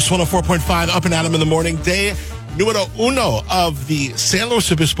104.5, Up and Adam in the morning. Day numero uno of the San Luis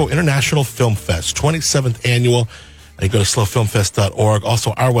Obispo International Film Fest, 27th annual. And you go to slowfilmfest.org.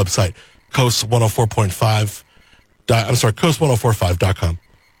 Also, our website, coast104.5. coast1045.com.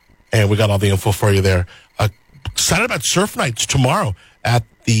 And we got all the info for you there. Excited about surf nights tomorrow at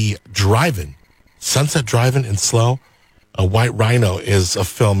the drive-in, Sunset Drive-in in SLO. White Rhino is a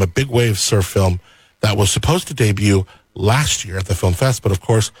film, a big wave surf film that was supposed to debut last year at the film fest, but of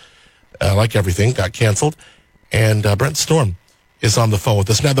course, like everything, got canceled. And Brent Stone is on the phone with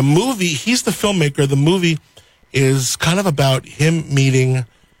us. Now, the movie, he's the filmmaker. The movie is kind of about him meeting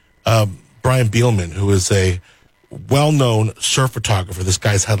Brian Bielman, who is a well-known surf photographer. This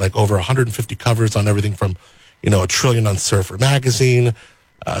guy's had like over 150 covers on everything from, A Trillion on Surfer magazine,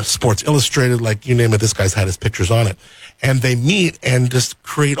 Sports Illustrated, like you name it, this guy's had his pictures on it. And they meet and just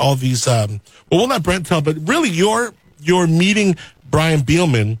create all these, we'll let Brent tell, but really you're meeting Brian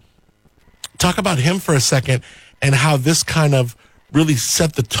Bielman. Talk about him for a second and how this kind of really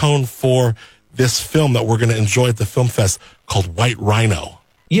set the tone for this film that we're going to enjoy at the film fest called White Rhino.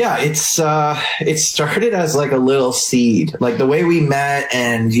 Yeah, it started as like a little seed, like the way we met,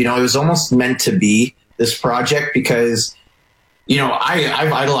 and it was almost meant to be this project because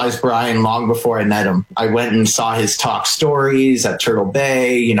I've idolized Brian long before I met him. I went and saw his talk stories at Turtle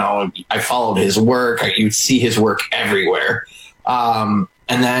Bay. I followed his work. You'd see his work everywhere. And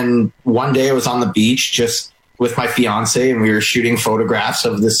then one day I was on the beach just with my fiance, and we were shooting photographs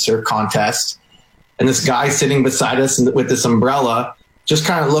of this surf contest. And this guy sitting beside us with this umbrella just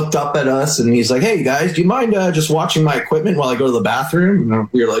kind of looked up at us, and he's like, "Hey guys, do you mind just watching my equipment while I go to the bathroom?" And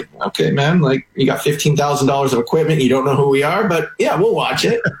we were like, "Okay, man, like you got $15,000 of equipment. You don't know who we are, but yeah, we'll watch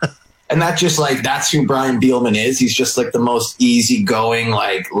it." And that's who Brian Bielman is. He's just like the most easygoing,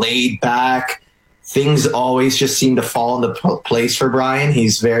 like laid back. Things always just seem to fall into place for Brian.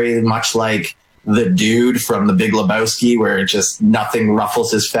 He's very much like the dude from The Big Lebowski, where just nothing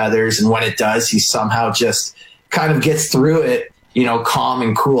ruffles his feathers. And when it does, he somehow just kind of gets through it, calm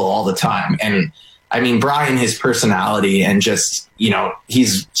and cool all the time. And I mean, Brian, his personality and just,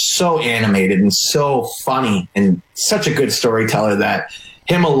 he's so animated and so funny and such a good storyteller that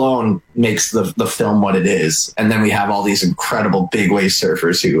him alone makes the film what it is. And then we have all these incredible big wave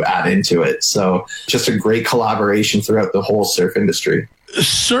surfers who add into it. So just a great collaboration throughout the whole surf industry.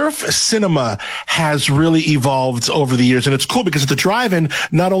 Surf cinema has really evolved over the years, and it's cool because at the drive-in,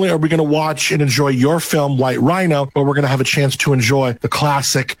 not only are we going to watch and enjoy your film, White Rhino, but we're going to have a chance to enjoy the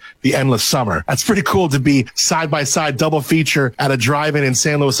classic, The Endless Summer. That's pretty cool to be side-by-side double feature at a drive-in in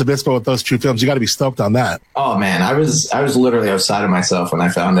San Luis Obispo with those two films. You got to be stoked on that. Oh man, I was literally outside of myself when I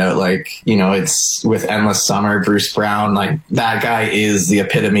found out, it's with Endless Summer, Bruce Brown, like that guy is the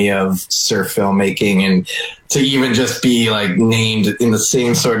epitome of surf filmmaking, and to even just be like named in the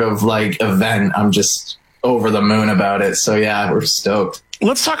same sort of like event, I'm just over the moon about it. So yeah, we're stoked.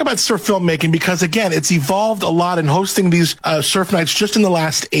 Let's talk about surf filmmaking because, again, it's evolved a lot in hosting these surf nights. Just in the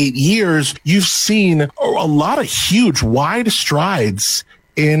last 8 years, you've seen a lot of huge, wide strides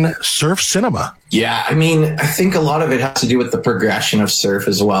in surf cinema. Yeah, I mean, I think a lot of it has to do with the progression of surf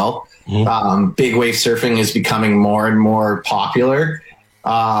as well. Mm-hmm. Big wave surfing is becoming more and more popular.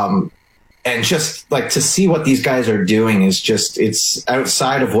 And just like to see what these guys are doing is just, it's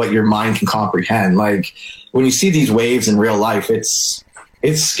outside of what your mind can comprehend. Like when you see these waves in real life, it's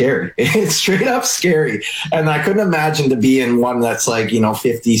scary. It's straight up scary. And I couldn't imagine to be in one that's like,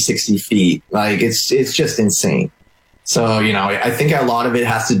 50, 60 feet. Like it's just insane. So, I think a lot of it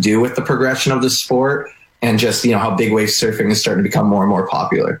has to do with the progression of the sport and just, how big wave surfing is starting to become more and more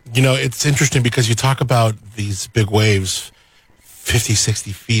popular. It's interesting because you talk about these big waves, 50,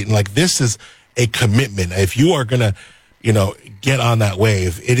 60 feet. And like, this is a commitment. If you are going to, get on that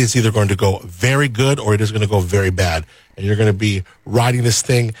wave, it is either going to go very good or it is going to go very bad. And you're going to be riding this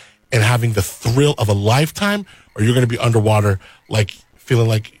thing and having the thrill of a lifetime, or you're going to be underwater, like feeling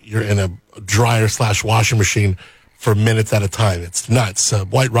like you're in a dryer / washing machine for minutes at a time. It's nuts.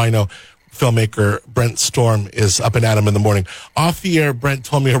 White Rhino filmmaker Brent Stone is up and at him in the morning. Off the air, Brent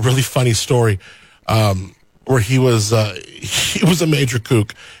told me a really funny story. Where he was a major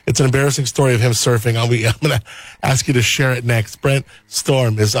kook. It's an embarrassing story of him surfing. I'm going to ask you to share it next. Brent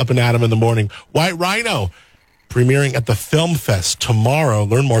Stone is up and at him in the morning. White Rhino, premiering at the Film Fest tomorrow.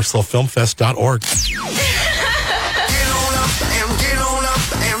 Learn more, slowfilmfest.org.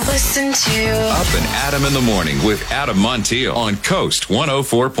 Listen to Up and Adam in the morning with Adam Montiel on Coast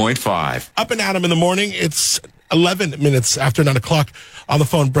 104.5. Up and Adam in the morning. It's 11 minutes after 9 o'clock. On the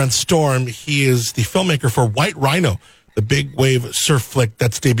phone, Brent Stone. He is the filmmaker for White Rhino, the big wave surf flick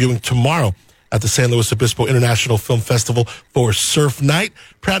that's debuting tomorrow at the San Luis Obispo International Film Festival for Surf Night.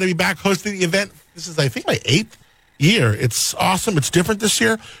 Proud to be back hosting the event. This is, I think, my 8th year. It's awesome. It's different this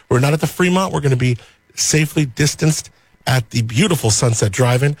year. We're not at the Fremont. We're going to be safely distanced at the beautiful Sunset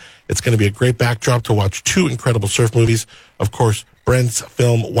Drive-In. It's going to be a great backdrop to watch 2 incredible surf movies. Of course, Brent's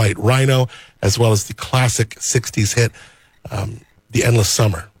film White Rhino, as well as the classic 60s hit, The Endless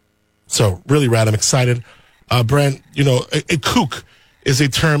Summer. So really rad. I'm excited. Brent, you know, a kook is a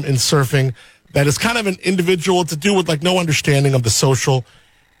term in surfing that is kind of an individual to do with like no understanding of the social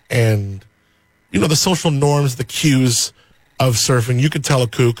and, you know, the social norms, the cues of surfing. You could tell a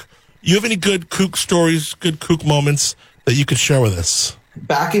kook. You have any good kook stories, good kook moments that you could share with us?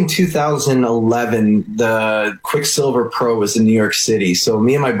 Back in 2011, the Quicksilver Pro was in New York City. So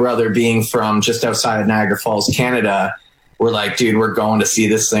me and my brother, being from just outside of Niagara Falls, Canada, we're like, dude, we're going to see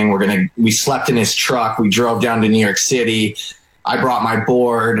this thing. We slept in his truck. We drove down to New York City. I brought my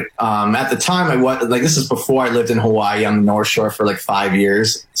board. At the time, this is before I lived in Hawaii on the North Shore for like 5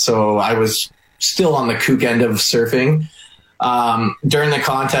 years. So I was still on the kook end of surfing. During the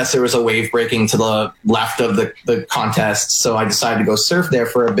contest, there was a wave breaking to the left of the contest. So I decided to go surf there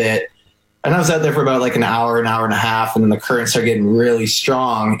for a bit. And I was out there for about like an hour and a half. And then the current started getting really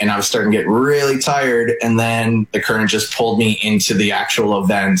strong and I was starting to get really tired. And then the current just pulled me into the actual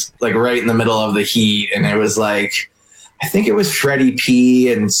event, like right in the middle of the heat. And it was like, I think it was Freddie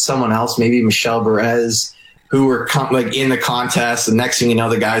P and someone else, maybe Michelle Perez, who were in the contest. The next thing you know,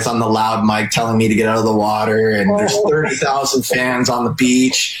 the guy's on the loud mic telling me to get out of the water, and there's 30,000 fans on the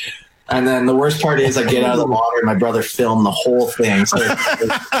beach. And then the worst part is I get out of the water and my brother filmed the whole thing. So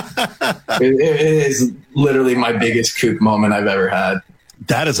it is literally my biggest kook moment I've ever had.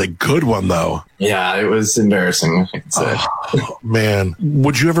 That is a good one, though. Yeah, it was embarrassing, I could say. Oh, man.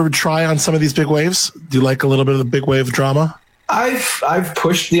 Would you ever try on some of these big waves? Do you like a little bit of the big wave drama? I've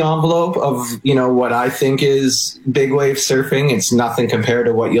pushed the envelope of, you know, what I think is big wave surfing. It's nothing compared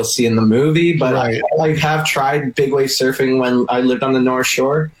to what you'll see in the movie, but right. I have tried big wave surfing when I lived on the North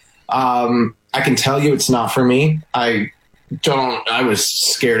Shore. I can tell you it's not for me. I was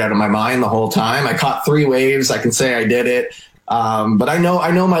scared out of my mind the whole time. I caught 3 waves. I can say I did it. But I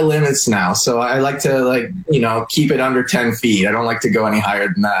know my limits now. So I like to keep it under 10 feet. I don't like to go any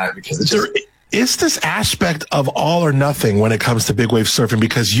higher than that because it's just... Is this aspect of all or nothing when it comes to big wave surfing?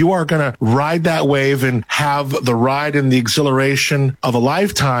 Because you are going to ride that wave and have the ride and the exhilaration of a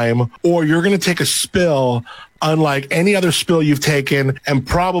lifetime, or you're going to take a spill unlike any other spill you've taken and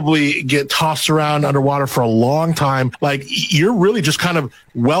probably get tossed around underwater for a long time. Like, you're really just kind of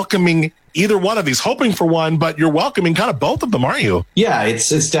welcoming either one of these, hoping for one, but you're welcoming kind of both of them, aren't you? Yeah,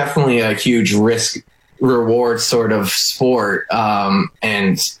 it's definitely a huge risk reward sort of sport.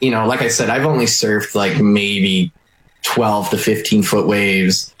 And, you know, like I said, I've only surfed like maybe 12 to 15 foot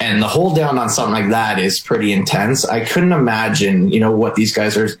waves, and the hold down on something like that is pretty intense. I couldn't imagine, you know, what these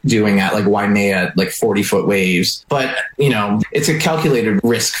guys are doing at like Waimea at like 40 foot waves, but you know, it's a calculated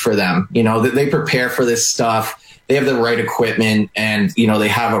risk for them. You know, that they prepare for this stuff. They have the right equipment, and, you know, they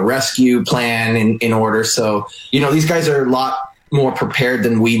have a rescue plan in order. So, you know, these guys are a lot more prepared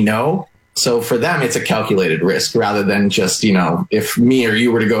than we know. So for them, it's a calculated risk rather than just, you know, if me or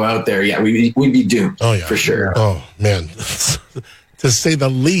you were to go out there, yeah, we'd be doomed. Oh, yeah. For sure. Oh, man. To say the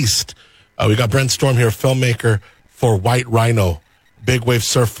least. We got Brent Stone here, filmmaker for White Rhino. Big wave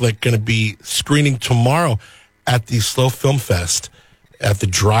surf flick, going to be screening tomorrow at the SLO Film Fest at the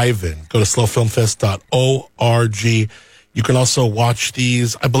drive-in. Go to slowfilmfest.org. You can also watch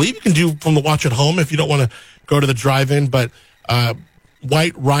these. I believe you can do from the watch at home if you don't want to go to the drive-in, but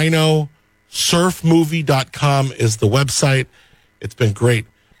White Rhino surfmovie.com is the website. It's been great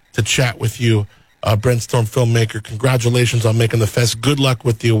to chat with you, Brent Stone, filmmaker. Congratulations on making the fest. Good luck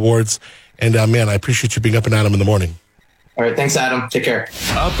with the awards. And, man, I appreciate you being up and Adam in the morning. All right. Thanks, Adam. Take care.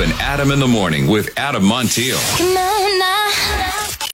 Up and Adam in the morning with Adam Montiel.